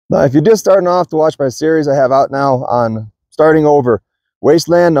Now, if you're just starting off to watch my series I have out now on starting over,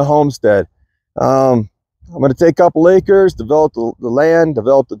 wasteland to homestead. I'm going to take a couple acres, develop the land,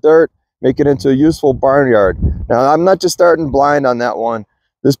 develop the dirt, make it into a useful barnyard. Now, I'm not just starting blind on that one.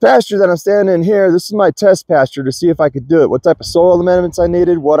 This pasture that I'm standing in here, this is my test pasture to see if I could do it, what type of soil amendments I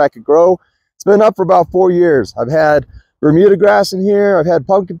needed, what I could grow. It's been up for about 4 years. I've had Bermuda grass in here, I've had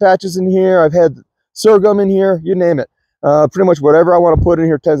pumpkin patches in here, I've had sorghum in here, you name it. Pretty much whatever I want to put in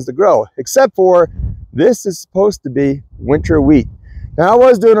here tends to grow, except for this is supposed to be winter wheat. Now, I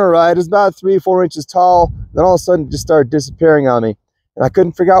was doing all right. It was about 3-4 inches tall. Then all of a sudden it just started disappearing on me. And I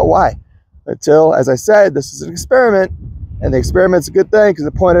couldn't figure out why. Until, as I said, this is an experiment. And the experiment's a good thing because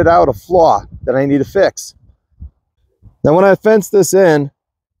it pointed out a flaw that I need to fix. Now, when I fenced this in,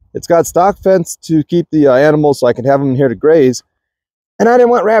 it's got stock fence to keep the animals so I can have them in here to graze. And I didn't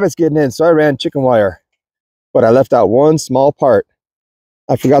want rabbits getting in, so I ran chicken wire. But I left out one small part.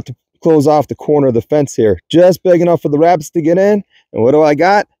 I forgot to close off the corner of the fence here, just big enough for the rabbits to get in. And what do I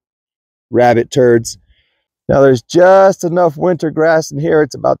got? Rabbit turds. Now, there's just enough winter grass in here.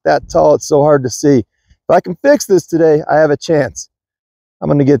 It's about that tall. It's so hard to see. If I can fix this today, I have a chance. I'm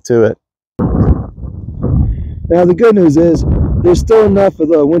going to get to it. Now, the good news is there's still enough of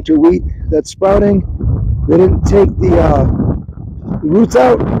the winter wheat that's sprouting. They didn't take the roots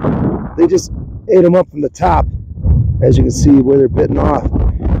out. They just ate them up from the top, as you can see where they're bitten off.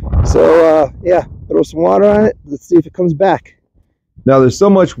 So, yeah, throw some water on it. Let's see if it comes back. Now, there's so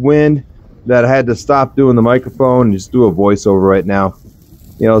much wind that I had to stop doing the microphone and just do a voiceover right now.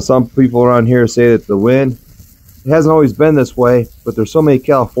 You know, some people around here say that the wind, it hasn't always been this way, but there's so many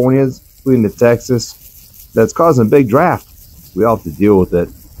Californians, including to Texas, that's causing a big draft. We all have to deal with it.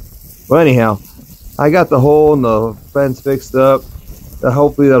 But anyhow, I got the hole in the fence fixed up.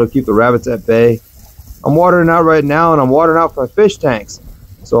 Hopefully that'll keep the rabbits at bay. I'm watering out right now, and I'm watering out my fish tanks.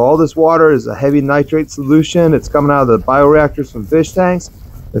 So all this water is a heavy nitrate solution. It's coming out of the bioreactors from fish tanks.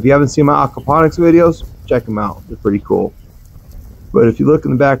 If you haven't seen my aquaponics videos, check them out. They're pretty cool. But if you look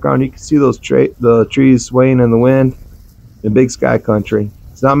in the background, you can see those the trees swaying in the wind in big sky country.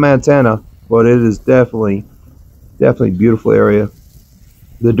 It's not Montana, but it is definitely a beautiful area.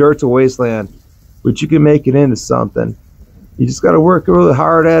 The dirt's a wasteland, but you can make it into something. You just got to work really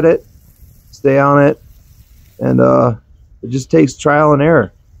hard at it, stay on it, and it just takes trial and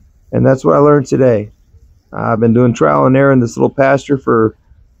error. And that's what I learned today. I've been doing trial and error in this little pasture for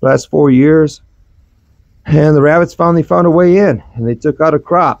the last 4 years. And the rabbits finally found a way in, and they took out a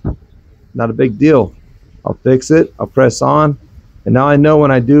crop. Not a big deal. I'll fix it. I'll press on. And now I know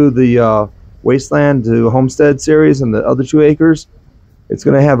when I do the Wasteland to Homestead series and the other 2 acres, it's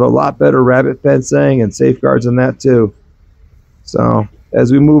going to have a lot better rabbit fencing and safeguards in that too. So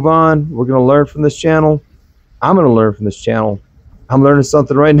as we move on, we're going to learn from this channel. I'm going to learn from this channel. I'm learning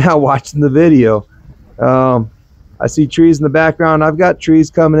something right now watching the video. I see trees in the background. I've got trees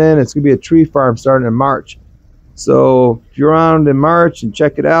coming in. It's going to be a tree farm starting in March. So if you're around in March and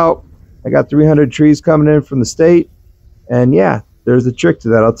check it out, I got 300 trees coming in from the state. And yeah, there's a trick to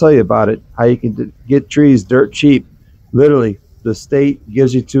that. I'll tell you about it. How you can get trees dirt cheap. Literally, the state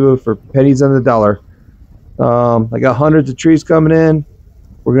gives you to it for pennies on the dollar. I got hundreds of trees coming in.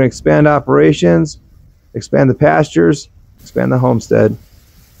 We're going to expand operations, expand the pastures, expand the homestead.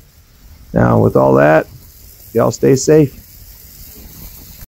 Now, with all that, y'all stay safe.